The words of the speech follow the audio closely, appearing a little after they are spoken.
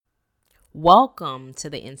Welcome to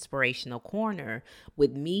the Inspirational Corner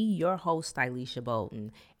with me, your host, Stylisha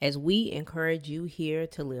Bolton, as we encourage you here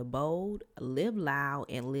to live bold, live loud,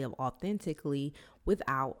 and live authentically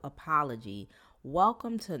without apology.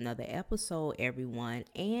 Welcome to another episode, everyone.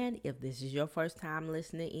 And if this is your first time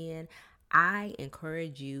listening in, I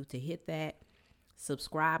encourage you to hit that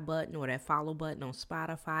subscribe button or that follow button on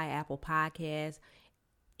Spotify, Apple Podcasts,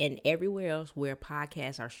 and everywhere else where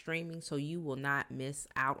podcasts are streaming, so you will not miss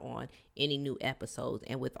out on any new episodes.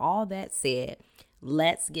 And with all that said,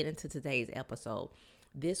 let's get into today's episode.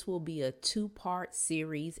 This will be a two-part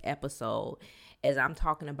series episode as I'm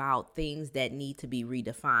talking about things that need to be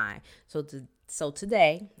redefined. So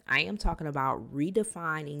today I am talking about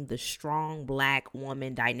redefining the strong Black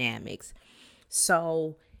woman dynamics.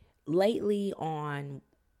 So lately on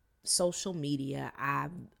social media,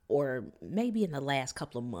 or maybe in the last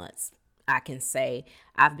couple of months, I can say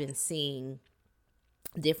I've been seeing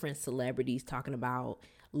different celebrities talking about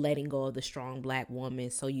letting go of the strong Black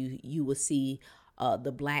woman. So you will see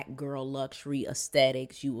the Black girl luxury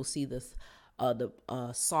aesthetics. You will see the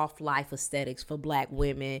soft life aesthetics for Black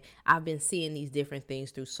women. I've been seeing these different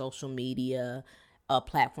things through social media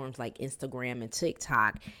platforms like Instagram and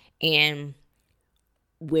TikTok. And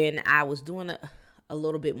when I was doing a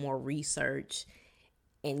little bit more research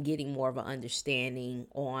and getting more of an understanding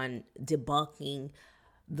on debunking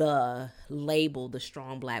the label, the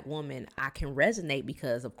strong Black woman, I can resonate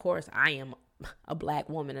because, of course, I am a Black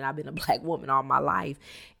woman and I've been a Black woman all my life.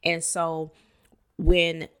 And so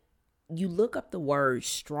when you look up the word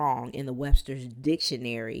strong in the Webster's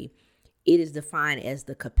Dictionary, it is defined as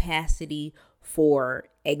the capacity for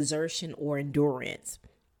exertion or endurance.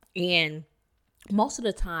 And most of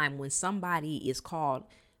the time when somebody is called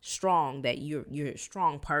strong, that you're a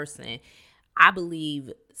strong person, I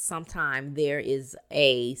believe sometimes there is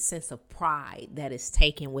a sense of pride that is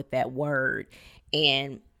taken with that word,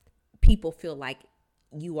 and people feel like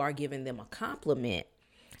you are giving them a compliment.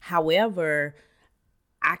 However,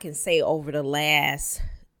 I can say over the last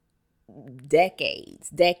decades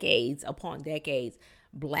upon decades,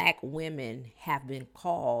 Black women have been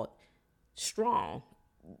called strong.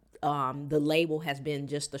 The label has been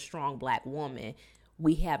just a strong Black woman.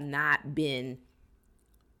 We have not been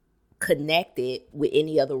connected with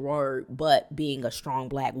any other word but being a strong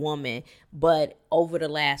Black woman. But over the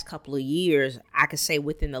last couple of years, I could say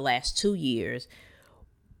within the last 2 years,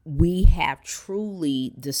 we have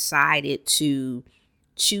truly decided to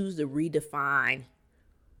choose to redefine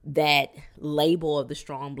that label of the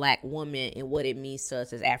strong Black woman and what it means to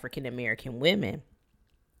us as African American women.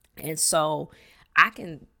 And so I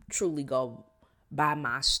can truly go by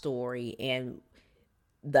my story and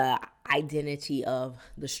the identity of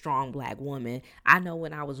the strong Black woman. I know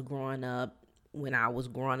when I was growing up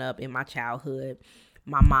in my childhood,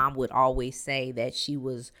 my mom would always say that she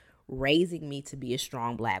was raising me to be a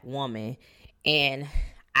strong Black woman. And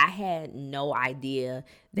I had no idea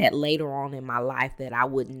that later on in my life that I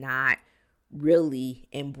would not really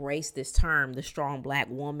embrace this term, the strong Black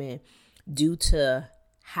woman, due to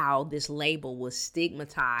how this label was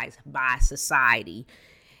stigmatized by society.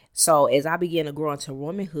 So as I began to grow into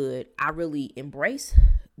womanhood, I really embraced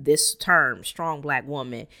this term, strong Black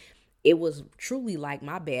woman. It was truly like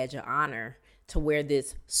my badge of honor to wear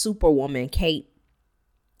this superwoman cape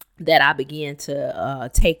that I began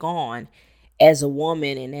to take on as a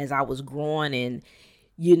woman, and as I was growing and,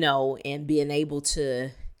 and being able to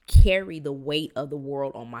carry the weight of the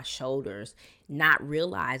world on my shoulders, not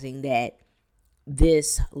realizing that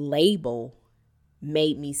this label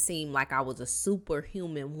made me seem like I was a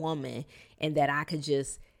superhuman woman and that I could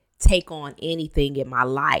just take on anything in my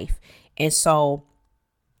life. And so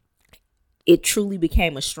it truly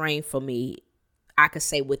became a strain for me, I could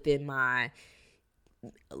say within my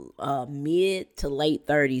mid to late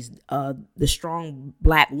 30s, the strong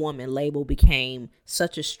Black woman label became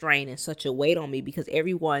such a strain and such a weight on me because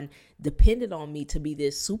everyone depended on me to be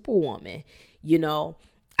this superwoman.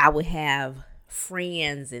 I would have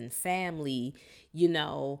friends and family,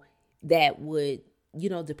 that would,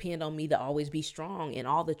 depend on me to always be strong, and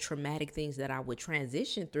all the traumatic things that I would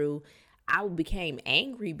transition through. I became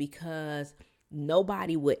angry because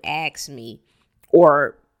nobody would ask me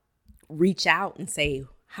or reach out and say,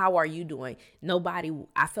 how are you doing?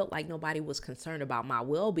 I felt like nobody was concerned about my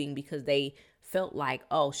well-being because they felt like,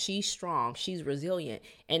 oh, she's strong, she's resilient.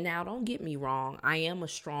 And now don't get me wrong, I am a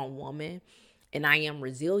strong woman and I am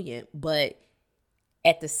resilient, but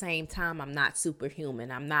at the same time, I'm not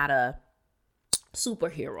superhuman. I'm not a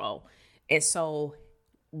superhero. And so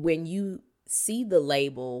when you see the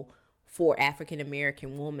label for African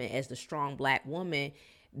American woman as the strong Black woman,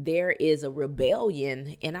 there is a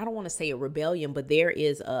rebellion, and I don't want to say a rebellion, but there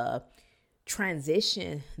is a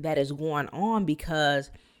transition that is going on because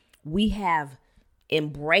we have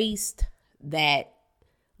embraced that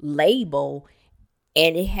label,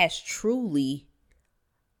 and it has truly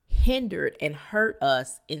hindered and hurt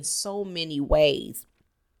us in so many ways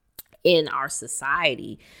in our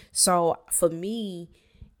society. So for me,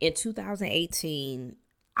 in 2018,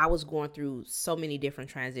 I was going through so many different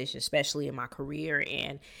transitions, especially in my career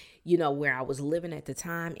and, where I was living at the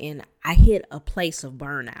time. And I hit a place of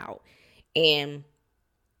burnout, and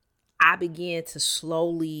I began to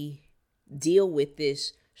slowly deal with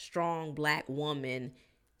this strong Black woman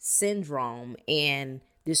syndrome and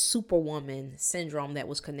this superwoman syndrome that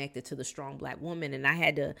was connected to the strong Black woman. And I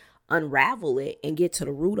had to unravel it and get to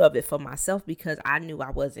the root of it for myself, because I knew I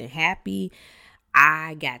wasn't happy.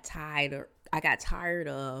 I got tired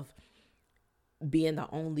of being the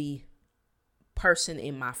only person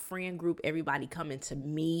in my friend group, everybody coming to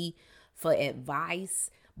me for advice.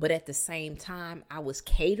 But at the same time, I was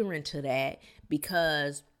catering to that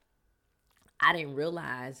because I didn't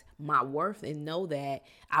realize my worth and know that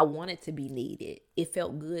I wanted to be needed. It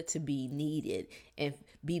felt good to be needed and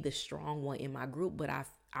be the strong one in my group. But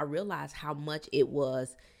I realized how much it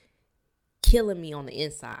was killing me on the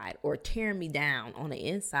inside or tearing me down on the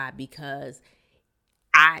inside, because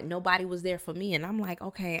nobody was there for me. And I'm like,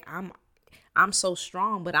 okay, I'm so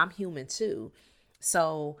strong, but I'm human too.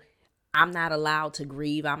 So I'm not allowed to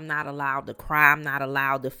grieve. I'm not allowed to cry. I'm not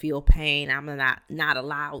allowed to feel pain. I'm not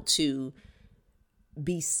allowed to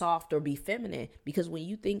be soft or be feminine, because when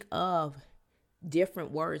you think of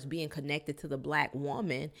different words being connected to the Black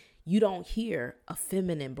woman, you don't hear a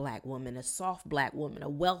feminine Black woman, a soft Black woman, a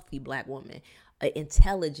wealthy Black woman, an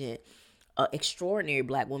intelligent, extraordinary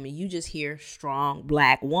Black woman. You just hear strong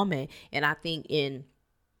Black woman. And I think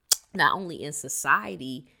not only in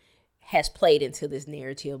society has played into this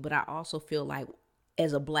narrative, but I also feel like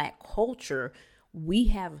as a Black culture, we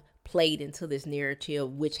have played into this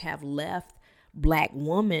narrative, which have left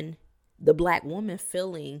the Black woman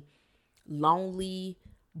feeling lonely,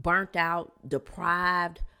 burnt out,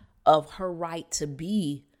 deprived of her right to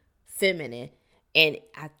be feminine. And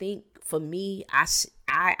I think for me,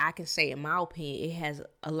 I can say, in my opinion, it has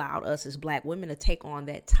allowed us as Black women to take on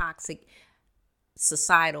that toxic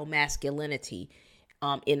societal masculinity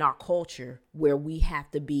in our culture, where we have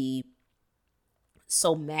to be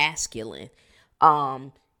so masculine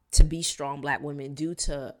to be strong Black women, due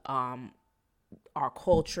to our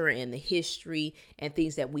culture and the history and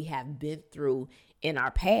things that we have been through in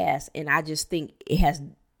our past. And I just think it has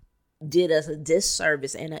did us a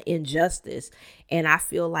disservice and an injustice. And I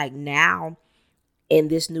feel like now, in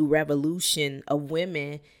this new revolution of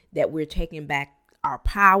women, that we're taking back our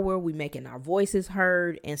power, we're making our voices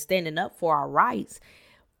heard and standing up for our rights.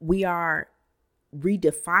 We are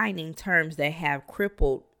redefining terms that have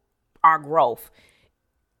crippled our growth.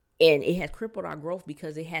 And it has crippled our growth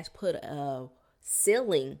because it has put a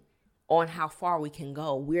ceiling on how far we can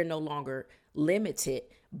go. We're no longer limited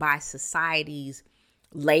by society's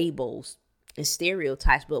labels and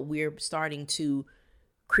stereotypes, but we're starting to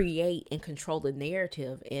create and control the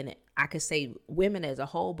narrative. And I could say women as a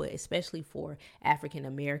whole, but especially for African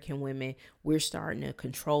American women, we're starting to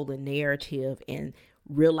control the narrative and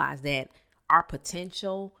realize that our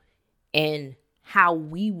potential and how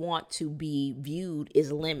we want to be viewed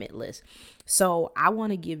is limitless. So I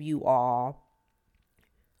want to give you all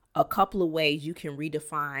a couple of ways you can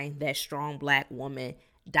redefine that strong Black woman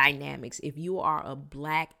dynamics. If you are a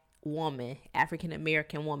Black woman, African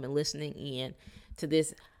American woman listening in to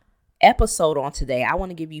this episode on today, I want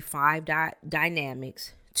to give you 5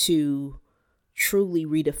 dynamics to truly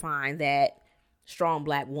redefine that strong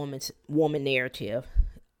Black woman narrative.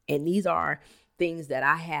 And these are things that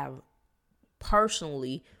I have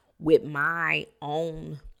personally, with my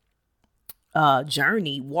own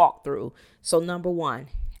journey, walked through. So number 1,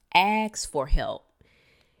 ask for help.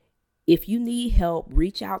 If you need help,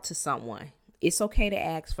 reach out to someone. It's okay to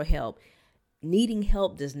ask for help. Needing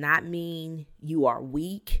help does not mean you are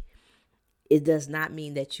weak. It does not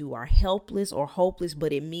mean that you are helpless or hopeless,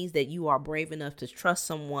 but it means that you are brave enough to trust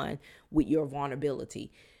someone with your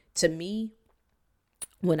vulnerability. To me,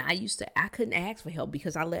 when I couldn't ask for help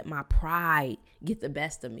because I let my pride get the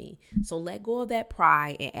best of me. So let go of that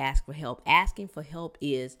pride and ask for help. Asking for help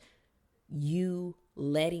is you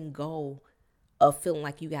letting go of feeling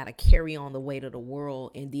like you got to carry on the weight of the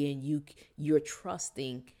world, and then you're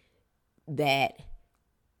trusting that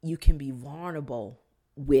you can be vulnerable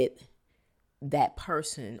with that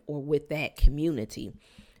person or with that community.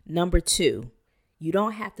 Number 2, you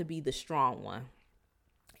don't have to be the strong one.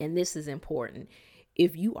 And this is important.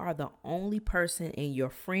 If you are the only person in your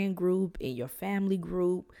friend group, in your family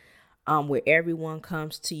group, where everyone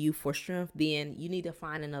comes to you for strength, then you need to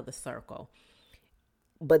find another circle.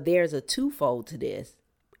 But there's a twofold to this.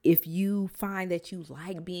 If you find that you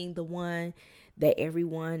like being the one that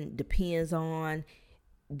everyone depends on,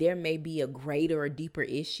 there may be a greater or deeper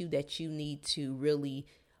issue that you need to really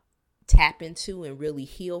tap into and really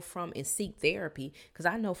heal from and seek therapy. Because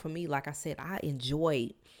I know for me, like I said, I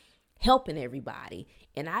enjoyed helping everybody.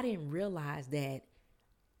 And I didn't realize that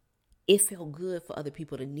it felt good for other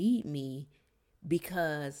people to need me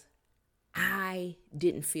because I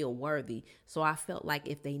didn't feel worthy. So I felt like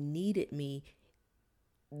if they needed me,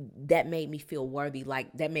 that made me feel worthy,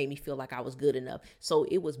 like that made me feel like I was good enough. So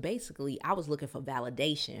it was basically, I was looking for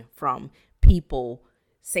validation from people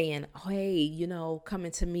saying, hey,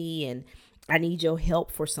 coming to me and I need your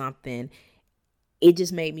help for something. It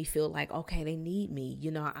just made me feel like, okay, they need me.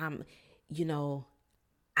 You know,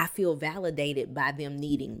 I feel validated by them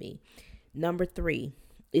needing me. Number 3,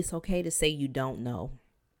 it's okay to say you don't know.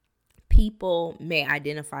 People may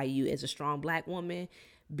identify you as a strong Black woman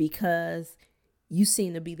because you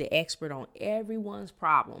seem to be the expert on everyone's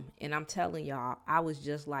problem. And I'm telling y'all, I was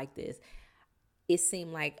just like this. It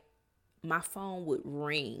seemed like my phone would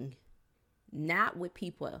ring, not with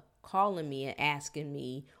people calling me and asking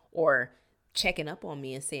me or checking up on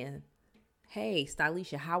me and saying, hey,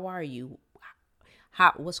 Stylisha, how are you?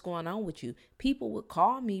 What's going on with you? People would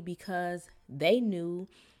call me because they knew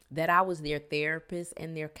that I was their therapist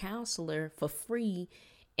and their counselor for free,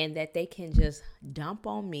 and that they can just dump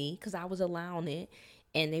on me because I was allowing it.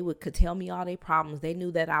 And they could tell me all their problems. They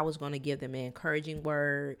knew that I was going to give them an encouraging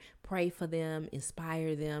word, pray for them,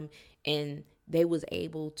 inspire them, and they was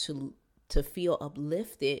able to feel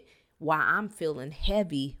uplifted while I'm feeling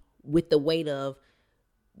heavy with the weight of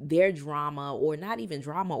their drama, or not even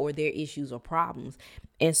drama, or their issues or problems.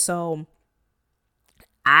 And so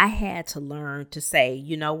I had to learn to say,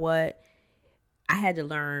 you know what? I had to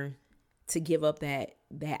learn to give up that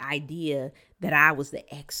idea that I was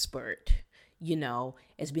the expert,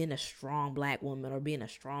 as being a strong Black woman or being a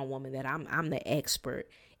strong woman, that I'm the expert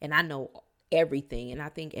and I know everything. And I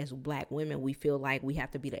think as Black women, we feel like we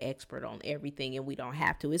have to be the expert on everything, and we don't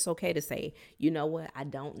have to. It's okay to say, you know what? I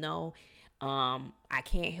don't know. I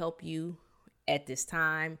can't help you at this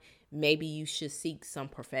time. Maybe you should seek some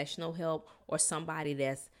professional help or somebody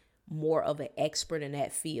that's more of an expert in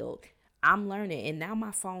that field. I'm learning, and now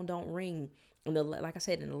my phone don't ring. Like I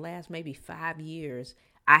said, in the last maybe 5 years,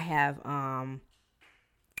 I have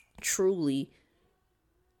truly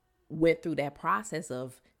went through that process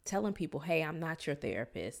of telling people, hey, I'm not your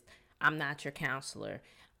therapist. I'm not your counselor.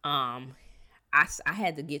 I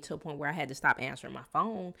had to get to a point where I had to stop answering my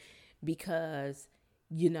phone because,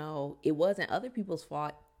 it wasn't other people's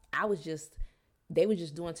fault. They were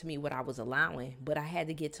just doing to me what I was allowing. But I had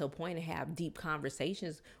to get to a point and have deep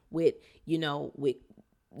conversations with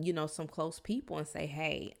some close people and say,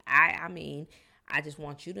 hey, I mean, I just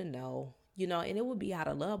want you to know, and it would be out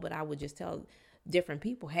of love, but I would just tell different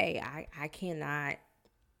people, hey, I cannot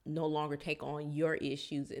no longer take on your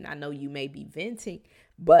issues. And I know you may be venting,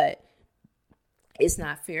 but it's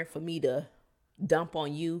not fair for me to dump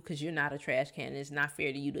on you because you're not a trash can. It's not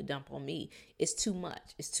fair to you to dump on me. It's too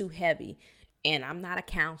much. It's too heavy. And I'm not a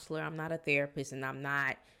counselor. I'm not a therapist. And I'm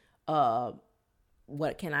not,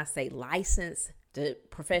 what can I say, licensed to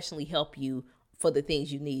professionally help you for the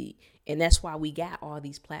things you need. And that's why we got all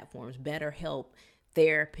these platforms, BetterHelp,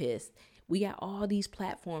 therapists. We got all these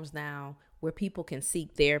platforms now where people can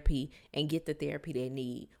seek therapy and get the therapy they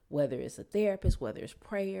need, whether it's a therapist, whether it's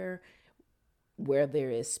prayer, where there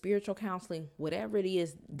is spiritual counseling, whatever it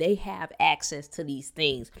is, they have access to these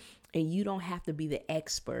things, and you don't have to be the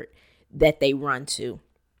expert that they run to.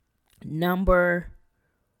 Number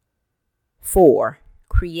 4,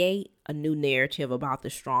 create a new narrative about the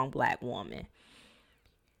strong Black woman.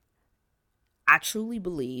 I truly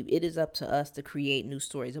believe it is up to us to create new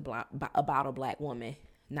stories about a Black woman.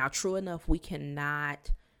 Now, true enough, we cannot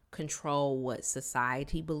control what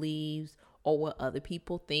society believes or what other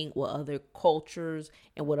people think, what other cultures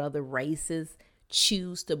and what other races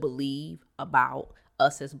choose to believe about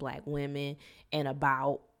us as Black women and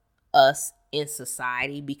about us in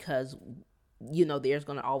society, because, there's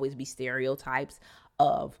going to always be stereotypes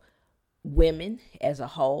of women as a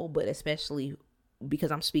whole, but especially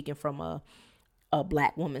because I'm speaking from a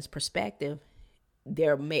Black woman's perspective,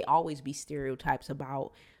 there may always be stereotypes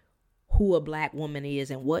about who a Black woman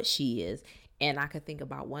is and what she is. And I could think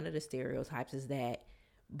about one of the stereotypes is that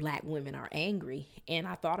Black women are angry. And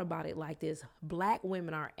I thought about it like this: Black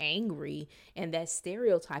women are angry, and that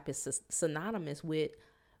stereotype is synonymous with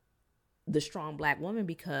the strong black woman,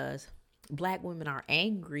 because black women are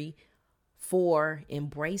angry for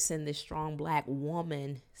embracing this strong black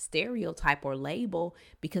woman stereotype or label,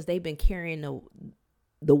 because they've been carrying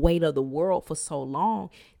the weight of the world for so long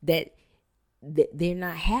that they're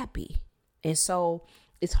not happy. And so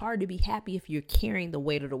it's hard to be happy if you're carrying the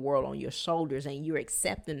weight of the world on your shoulders and you're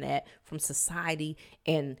accepting that from society.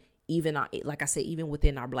 And even like I said, even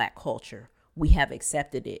within our black culture, we have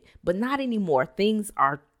accepted it, but not anymore. Things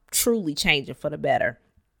are truly changing for the better.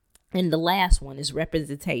 And the last one is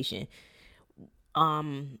representation.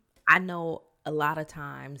 I know a lot of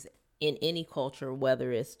times in any culture,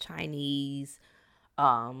 whether it's Chinese,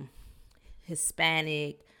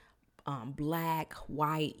 Hispanic, black,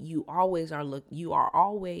 white, you are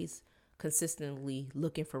always consistently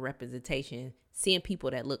looking for representation, seeing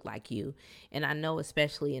people that look like you. And I know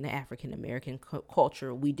especially in the African American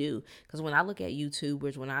culture, we do, because when I look at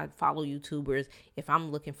YouTubers, when I follow YouTubers, if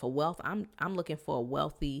I'm looking for wealth, I'm looking for a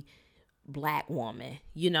wealthy black woman.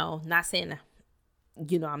 Not saying,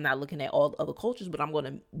 I'm not looking at all other cultures, but I'm going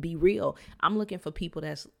to be real. I'm looking for people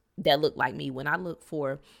that look like me. When I look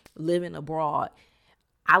for living abroad,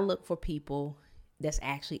 I look for people that's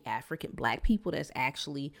actually African, black people that's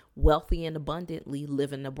actually wealthy and abundantly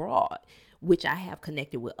living abroad, which I have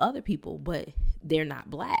connected with other people, but they're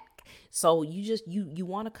not black. So you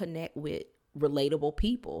want to connect with relatable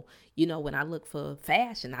people. When I look for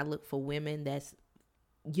fashion, I look for women that's,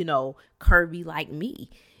 curvy like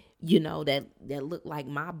me, that look like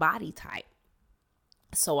my body type.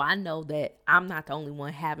 So I know that I'm not the only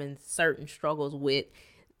one having certain struggles with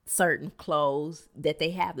certain clothes, that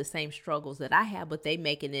they have the same struggles that I have, but they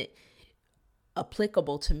making it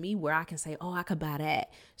applicable to me where I can say, oh, I could buy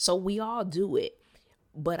that. So we all do it.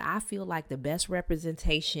 But I feel like the best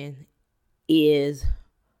representation is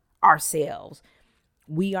ourselves.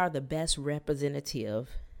 We are the best representative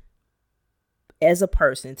as a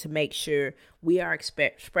person to make sure we are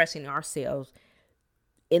expressing ourselves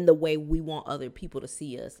in the way we want other people to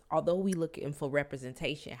see us. Although we looking for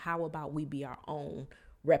representation, how about we be our own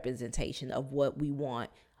representation of what we want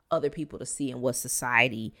other people to see and what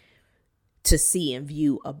society to see and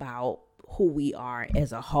view about who we are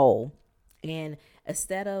as a whole. And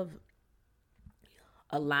instead of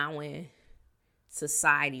allowing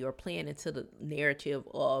society or playing into the narrative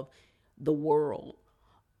of the world,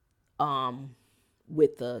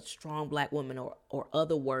 with the strong black woman or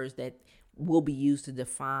other words that will be used to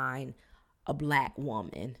define a black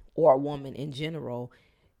woman or a woman in general,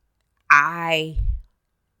 I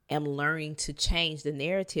am learning to change the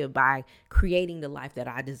narrative by creating the life that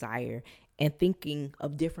I desire and thinking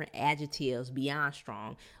of different adjectives beyond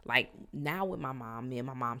strong. Like now with my mom, me and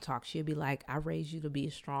my mom talk, she'll be like, I raised you to be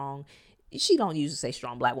a strong, she don't usually say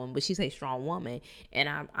strong black woman, but she say strong woman. And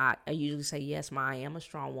I usually say, yes, Ma, I am a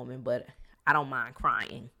strong woman, but I don't mind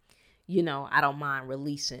crying. I don't mind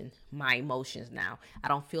releasing my emotions now. I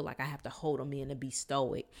don't feel like I have to hold them in and be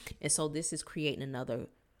stoic. And so this is creating another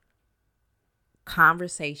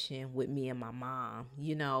conversation with me and my mom,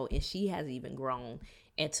 and she has even grown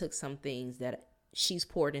and took some things that she's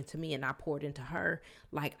poured into me and I poured into her.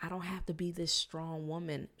 Like, I don't have to be this strong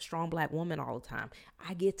black woman all the time.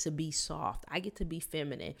 I get to be soft. I get to be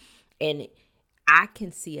feminine. And I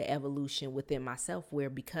can see an evolution within myself where,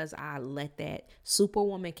 because I let that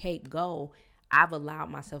superwoman cape go, I've allowed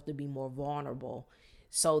myself to be more vulnerable.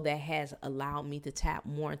 So that has allowed me to tap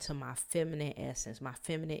more into my feminine essence, my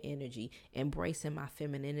feminine energy, embracing my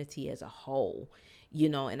femininity as a whole,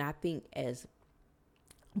 and I think as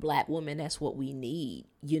black women, that's what we need,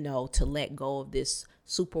 to let go of this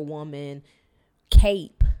superwoman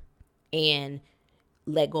cape and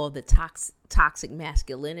let go of the toxic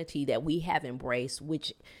masculinity that we have embraced,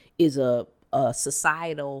 which is a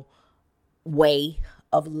societal way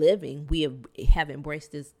of living. We have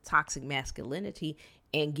embraced this toxic masculinity,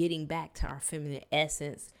 and getting back to our feminine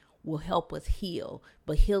essence will help us heal.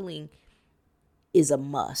 But healing is a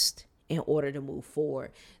must in order to move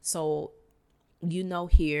forward. So,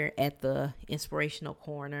 here at the Inspirational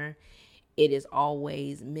Corner, it is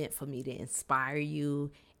always meant for me to inspire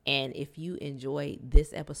you. And if you enjoyed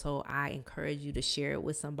this episode, I encourage you to share it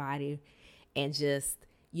with somebody, and just,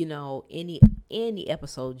 any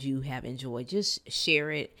episode you have enjoyed, just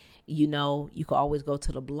share it. You can always go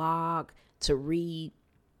to the blog to read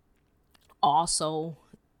also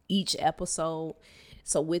each episode.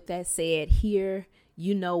 So with that said, here,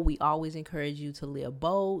 we always encourage you to live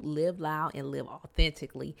bold, live loud, and live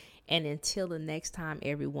authentically. And until the next time,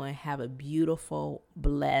 everyone, have a beautiful,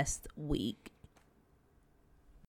 blessed week.